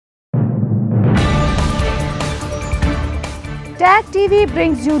Tag TV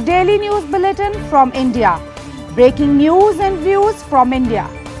brings you daily news bulletin from India. Breaking news and views from India.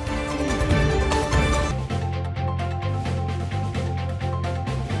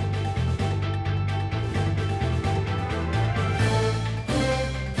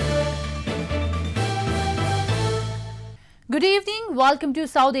 Good evening, welcome to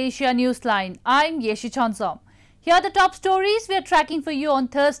South Asia Newsline. I'm Yeshi Chonsom. Here are the top stories we are tracking for you on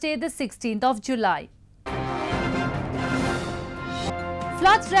Thursday, the 16th of July.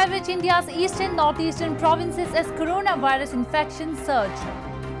 Floods ravage India's eastern northeastern provinces as coronavirus infections surge.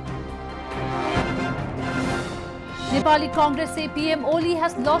 Nepali Congress say PM Oli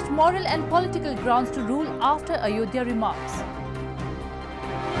has lost moral and political grounds to rule after Ayodhya remarks.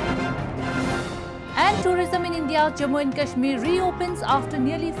 And tourism in India, Jammu and Kashmir reopens after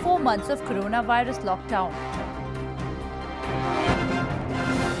nearly 4 months of coronavirus lockdown.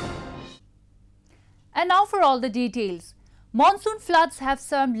 And now for all the details. Monsoon floods have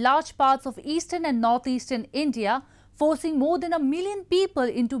swept large parts of eastern and northeastern India, forcing more than 1 million people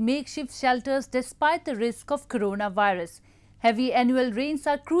into makeshift shelters despite the risk of coronavirus. Heavy annual rains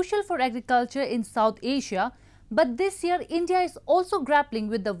are crucial for agriculture in South Asia, but this year India is also grappling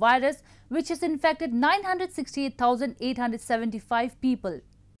with the virus, which has infected 968,875 people.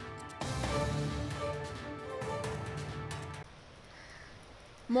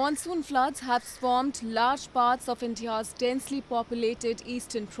 Monsoon floods have swamped large parts of India's densely populated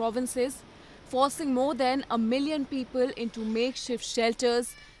eastern provinces, forcing more than 1 million people into makeshift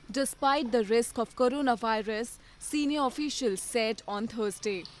shelters despite the risk of coronavirus, senior officials said on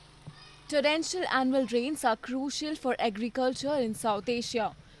Thursday. Torrential annual rains are crucial for agriculture in South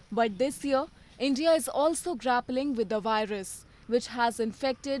Asia, but this year India is also grappling with the virus, which has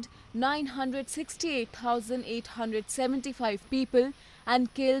infected 968,875 people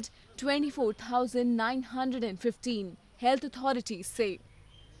and killed 24,915, health authorities say.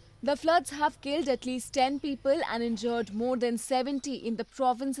 The floods have killed at least 10 people and injured more than 70 in the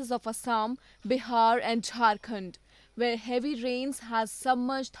provinces of Assam, Bihar and Jharkhand, where heavy rains has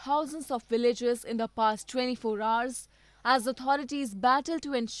submerged thousands of villages in the past 24 hours as authorities battle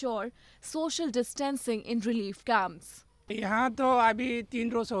to ensure social distancing in relief camps. यहाँ तो अभी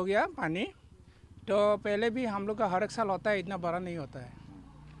 3 रोज हो गया पानी, तो पहले भी हम लोग का हर एक साल होता है, इतना बड़ा नहीं होता है,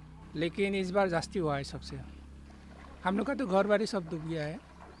 लेकिन इस बार जास्ती हुआ है सबसे। हम लोग का तो घर बारी सब डूब गया है।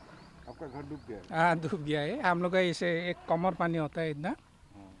 आपका घर डूब गया है? हाँ, डूब गया है। हम लोग का इसे एक कमर पानी होता है इतना।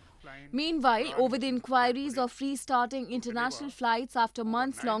 Meanwhile, over the inquiries of restarting international flights after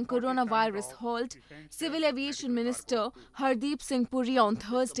months-long coronavirus halt, Civil Aviation Minister Hardeep Singh Puri on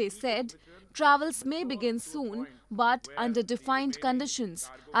Thursday said travels may begin soon, but under defined conditions,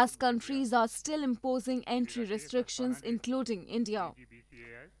 as countries are still imposing entry restrictions, including India.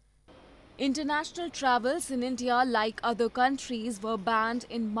 International travels in India, like other countries, were banned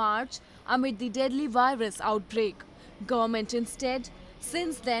in March amid the deadly virus outbreak. Government instead,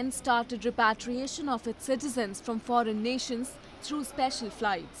 since then, started repatriation of its citizens from foreign nations through special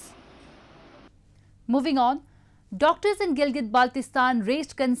flights. Moving on, doctors in Gilgit-Baltistan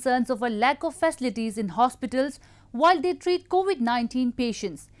raised concerns over lack of facilities in hospitals while they treat COVID-19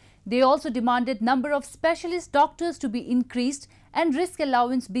 patients. They also demanded number of specialist doctors to be increased and risk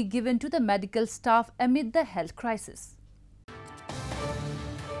allowance be given to the medical staff amid the health crisis.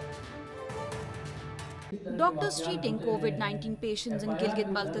 Doctors treating COVID-19 patients in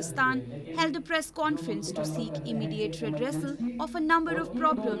Gilgit-Baltistan held a press conference to seek immediate redressal of a number of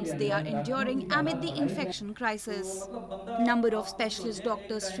problems they are enduring amid the infection crisis. Number of specialist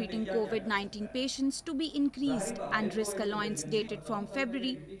doctors treating COVID-19 patients to be increased and risk allowance dated from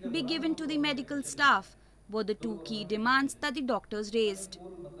February be given to the medical staff were the two key demands that the doctors raised.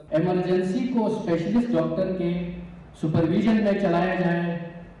 Emergency को specialist doctor के supervision में चलाया जाए,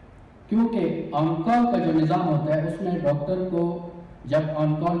 क्योंकि on-call का जो निज़ाम होता है उसमें डॉक्टर को जब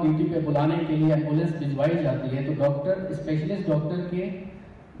ऑन-कॉल ड्यूटी पे बुलाने के लिए एम्बुलेंस भिजवाई जाती है तो डॉक्टर स्पेशलिस्ट डॉक्टर के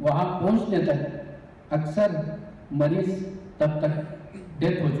वहाँ पहुँचने तक अक्सर मरीज तब तक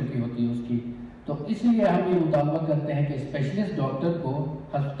डेथ हो चुकी होती है उसकी, तो इसलिए हम ये मुतालबा करते हैं कि स्पेशलिस्ट डॉक्टर को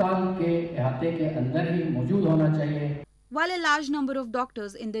अस्पताल के अहाते के अंदर ही मौजूद होना चाहिए. While a large number of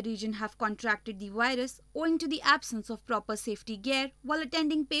doctors in the region have contracted the virus owing to the absence of proper safety gear while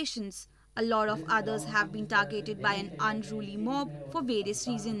attending patients, a lot of others have been targeted by an unruly mob for various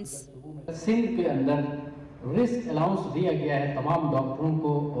reasons. Sindh के अंदर risk allowance दिया गया है तमाम डॉक्टरों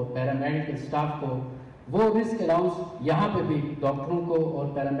को और paramedical staff को, वो रिस्क अलाउंस यहाँ पे भी डॉक्टरों को और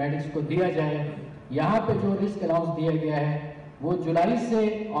पैरामेडिक्स को दिया जाए. यहाँ पे जो रिस्क अलाउंस दिया गया है वो जुलाई से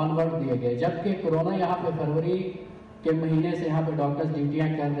ऑनवर्ड दिया गया है, जबकि कोरोना यहाँ पे फरवरी के महीने से यहाँ पे डॉक्टर्स ड्यूटियाँ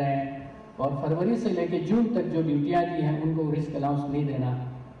कर रहे हैं. और फरवरी से लेकर जून तक जो ड्यूटियाँ दी हैं उनको रिस्क अलाउंस नहीं देना,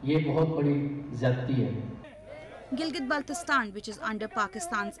 ये बहुत बड़ी ज़्यादती है। Gilgit-Baltistan, which is under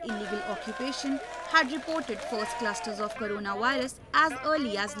Pakistan's illegal occupation, had reported first clusters of coronavirus as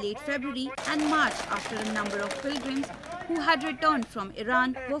early as late February and March after a number of pilgrims who had returned from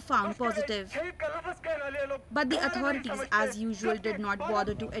Iran were found positive. But the authorities, as usual, did not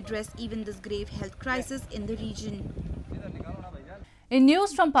bother to address even this grave health crisis in the region. In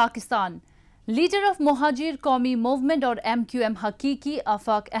news from Pakistan, leader of Muhajir Qaumi Movement or MQM Hakiki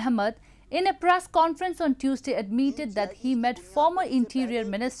Afaq Ahmed in a press conference on Tuesday admitted that he met former Interior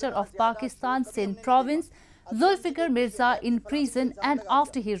Minister of Pakistan Sindh Province Zulfikar Mirza in prison and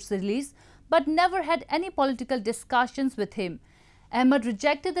after his release, but never had any political discussions with him. Ahmed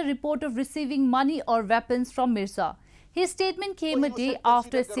rejected the report of receiving money or weapons from Mirza. His statement came a day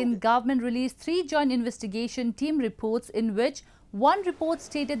after Sindh government released 3 joint investigation team reports in which one report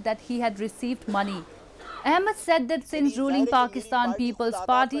stated that he had received money. Ahmed said that Sindh's ruling Pakistan People's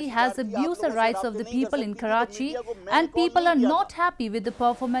Party has abused the rights of the people in Karachi and people are not happy with the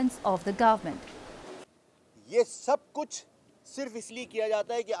performance of the government. ये सब कुछ सिर्फ इसलिए किया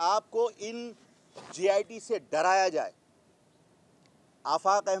जाता है कि आपको इन जीआईटी से डराया जाए।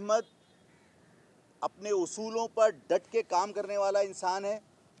 आफाक अहमद अपने उसूलों पर डट के काम करने वाला इंसान है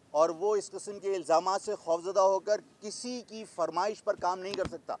और वो इस किस्म के इल्जामात से खौफजदा होकर किसी की फरमाइश पर काम नहीं कर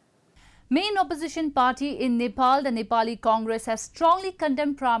सकता। Main opposition party in Nepal, the Nepali Congress, has strongly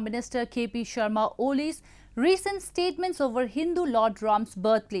condemned Prime Minister KP Sharma Oli's recent statements over Hindu Lord Ram's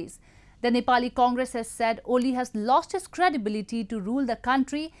birthplace. The Nepali Congress has said Oli has lost his credibility to rule the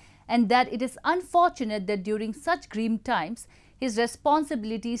country and that it is unfortunate that during such grim times, his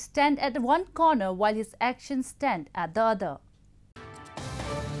responsibilities stand at one corner while his actions stand at the other.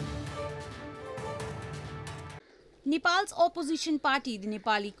 Nepal's opposition party, the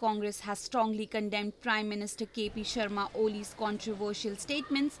Nepali Congress, has strongly condemned Prime Minister KP Sharma Oli's controversial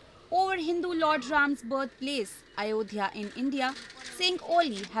statements over Hindu Lord Ram's birthplace, Ayodhya in India, saying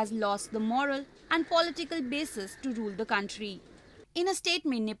Oli has lost the moral and political basis to rule the country. In a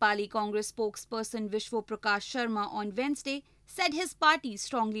statement, Nepali Congress spokesperson Vishwo Prakash Sharma on Wednesday said his party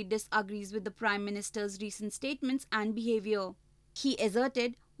strongly disagrees with the Prime Minister's recent statements and behavior. He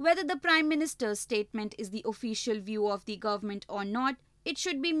asserted whether the Prime Minister's statement is the official view of the government or not, it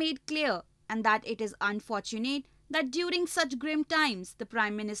should be made clear and that it is unfortunate that during such grim times, the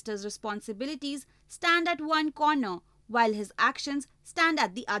Prime Minister's responsibilities stand at one corner while his actions stand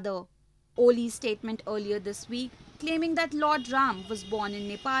at the other. Oli's statement earlier this week, claiming that Lord Ram was born in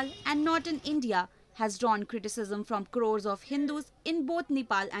Nepal and not in India, has drawn criticism from crores of Hindus in both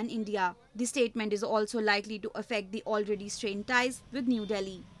Nepal and India. The statement is also likely to affect the already strained ties with New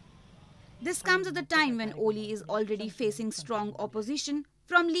Delhi. This comes at the time when Oli is already facing strong opposition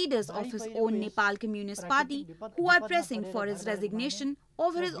from leaders of his own Nepal Communist Party who are pressing for his resignation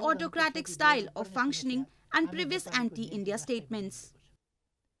over his autocratic style of functioning and previous anti-India statements.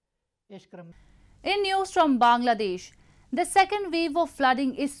 In news from Bangladesh, the second wave of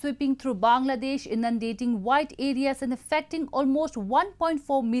flooding is sweeping through Bangladesh, inundating wide areas and affecting almost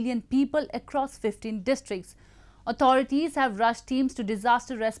 1.4 million people across 15 districts. Authorities have rushed teams to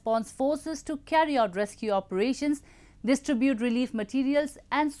disaster response forces to carry out rescue operations, distribute relief materials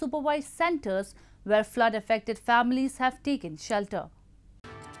and supervise centers where flood-affected families have taken shelter.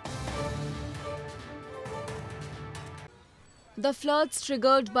 The floods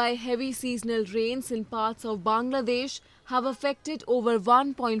triggered by heavy seasonal rains in parts of Bangladesh have affected over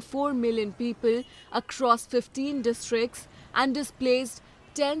 1.4 million people across 15 districts and displaced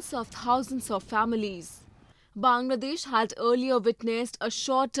tens of thousands of families. Bangladesh had earlier witnessed a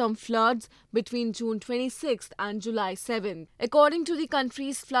short-term floods between June 26th and July 7th. According to the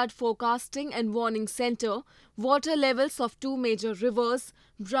country's flood forecasting and warning center, water levels of 2 major rivers,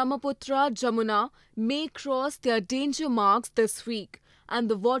 Brahmaputra, Jamuna, may cross their danger marks this week, and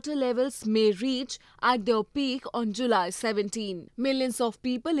the water levels may reach at their peak on July 17. Millions of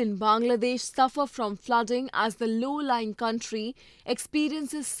people in Bangladesh suffer from flooding as the low-lying country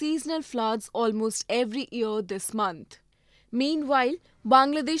experiences seasonal floods almost every year this month. Meanwhile,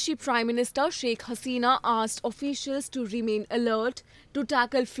 Bangladeshi Prime Minister Sheikh Hasina asked officials to remain alert to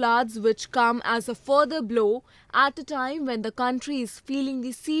tackle floods which come as a further blow at a time when the country is feeling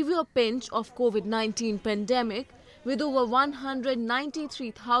the severe pinch of COVID-19 pandemic, with over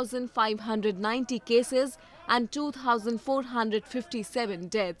 193,590 cases and 2,457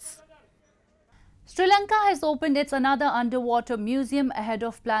 deaths. Sri Lanka has opened its another underwater museum ahead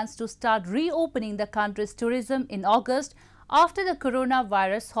of plans to start reopening the country's tourism in August after the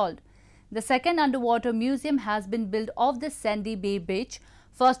coronavirus halt. The second underwater museum has been built off the Sandy Bay beach,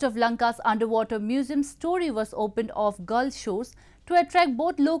 First of Lanka's underwater museum story was opened off Gulf shores to attract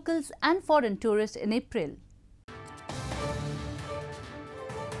both locals and foreign tourists in April.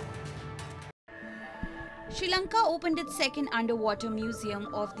 Sri Lanka opened its second underwater museum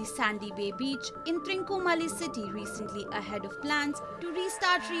of the Sandy Bay beach in Trincomalee city recently ahead of plans to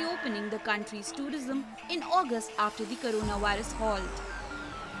restart reopening the country's tourism in August after the coronavirus halt.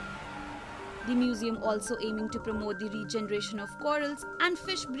 The museum, also aiming to promote the regeneration of corals and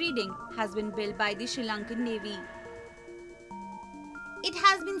fish breeding, has been built by the Sri Lankan Navy. It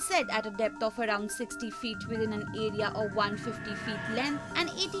has been set at a depth of around 60 feet within an area of 150 feet length and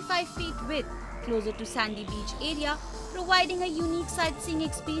 85 feet width, closer to Sandy Beach area, providing a unique sightseeing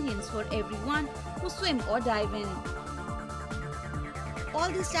experience for everyone who swim or dive in. All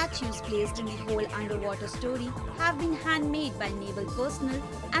the statues placed in the whole underwater story have been handmade by naval personnel,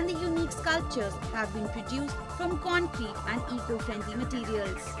 and the unique sculptures have been produced from concrete and eco-friendly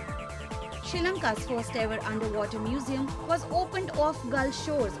materials. Sri Lanka's first ever underwater museum was opened off Gulf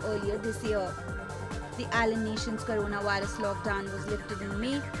shores earlier this year. The island nation's coronavirus lockdown was lifted in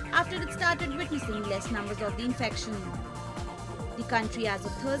May after it started witnessing less numbers of the infection. The country as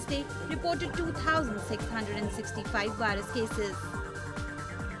of Thursday reported 2,665 virus cases.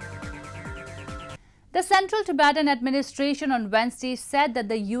 The Central Tibetan Administration on Wednesday said that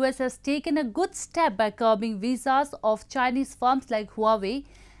the US has taken a good step by curbing visas of Chinese firms like Huawei,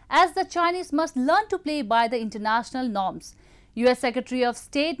 as the Chinese must learn to play by the international norms. US Secretary of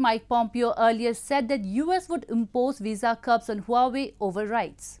State Mike Pompeo earlier said that US would impose visa curbs on Huawei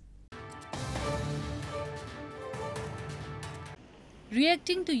overrides.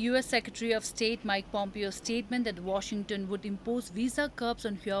 Reacting to US Secretary of State Mike Pompeo's statement that Washington would impose visa curbs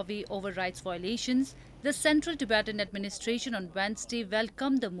on Huawei over rights violations, the Central Tibetan Administration on Wednesday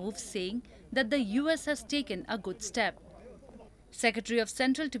welcomed the move, saying that the US has taken a good step. Secretary of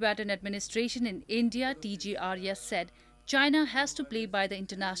Central Tibetan Administration in India, T.G. Arya, said China has to play by the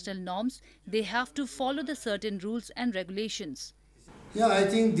international norms. They have to follow the certain rules and regulations. Yeah, I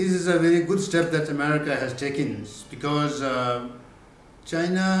think this is a very good step that America has taken, because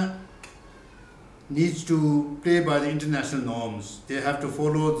China needs to play by the international norms. They have to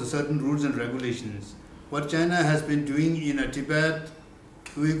follow the certain rules and regulations. What China has been doing in Tibet,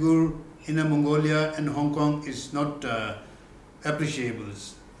 Uyghur, Inner Mongolia and Hong Kong is not appreciable.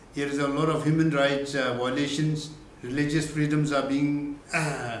 There is a lot of human rights violations. Religious freedoms are being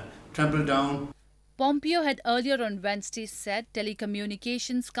trampled down. Pompeo had earlier on Wednesday said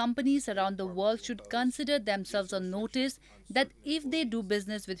telecommunications companies around the world should consider themselves on notice that if they do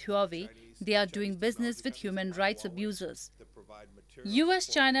business with Huawei, they are doing business with human rights abusers.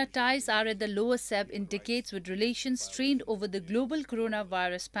 US-China ties are at the lowest ebb in decades, with relations strained over the global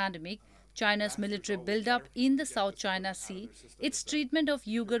coronavirus pandemic, China's military buildup in the South China Sea, its treatment of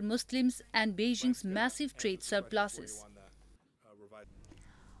Uyghur Muslims and Beijing's massive trade surpluses.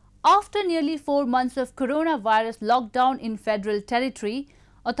 After nearly 4 months of coronavirus lockdown in federal territory,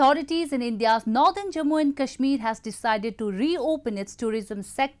 authorities in India's northern Jammu and Kashmir has decided to reopen its tourism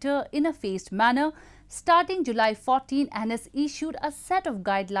sector in a phased manner starting July 14 and has issued a set of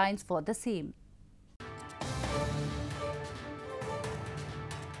guidelines for the same.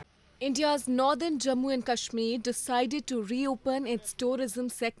 India's northern Jammu and Kashmir decided to reopen its tourism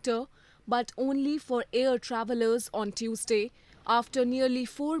sector, but only for air travellers on Tuesday, after nearly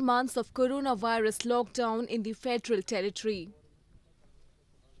 4 months of coronavirus lockdown in the federal territory.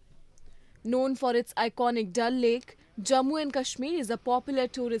 Known for its iconic Dal Lake, Jammu and Kashmir is a popular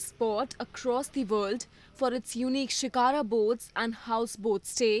tourist spot across the world for its unique shikara boats and houseboat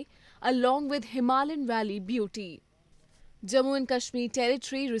stay, along with Himalayan valley beauty. Jammu and Kashmir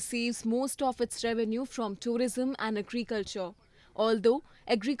territory receives most of its revenue from tourism and agriculture. Although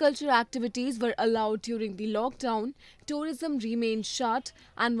agriculture activities were allowed during the lockdown, tourism remained shut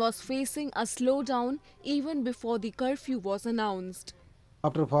and was facing a slowdown even before the curfew was announced.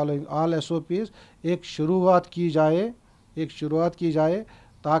 After following all SOPs, एक शुरुआत की जाए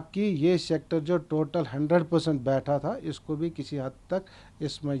ताकि ये sector जो total 100% बैठा था इसको भी किसी हद तक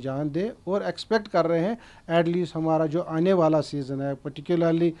इसमें जान दे, और एक्सपेक्ट कर रहे हैं एटलीस्ट हमारा जो आने वाला सीज़न है,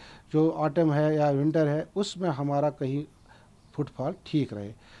 पर्टिकुलरली जो ऑटम है या विंटर है, उसमें हमारा कहीं फुटफॉल ठीक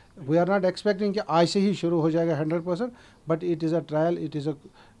रहे. वी आर नॉट एक्सपेक्टिंग कि आज से ही शुरू हो जाएगा 100%, but it is a trial, it is a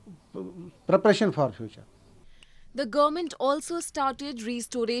preparation for future. The government also started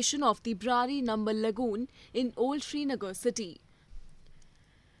restoration of the Brari Number Lagoon in Old Srinagar city.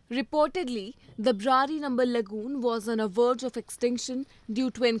 Reportedly, the Brari Number Lagoon was on a verge of extinction due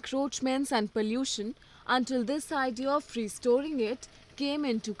to encroachments and pollution until this idea of restoring it came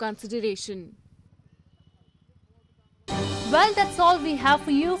into consideration. Well, that's all we have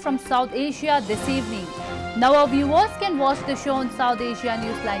for you from South Asia this evening. Now our viewers can watch the show on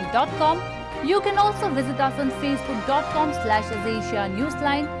SouthAsiaNewsline.com. You can also visit us on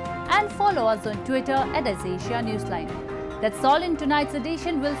Facebook.com/AsAsiaNewsline and follow us on Twitter @AsAsiaNewsline. That's all in tonight's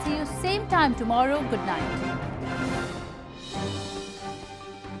edition. We'll see you same time tomorrow. Good night.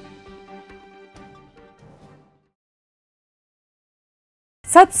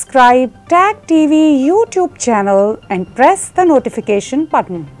 Subscribe Tag TV YouTube channel and press the notification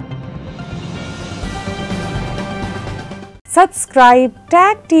button. Subscribe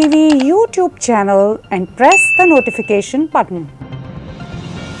Tag TV YouTube channel and press the notification button.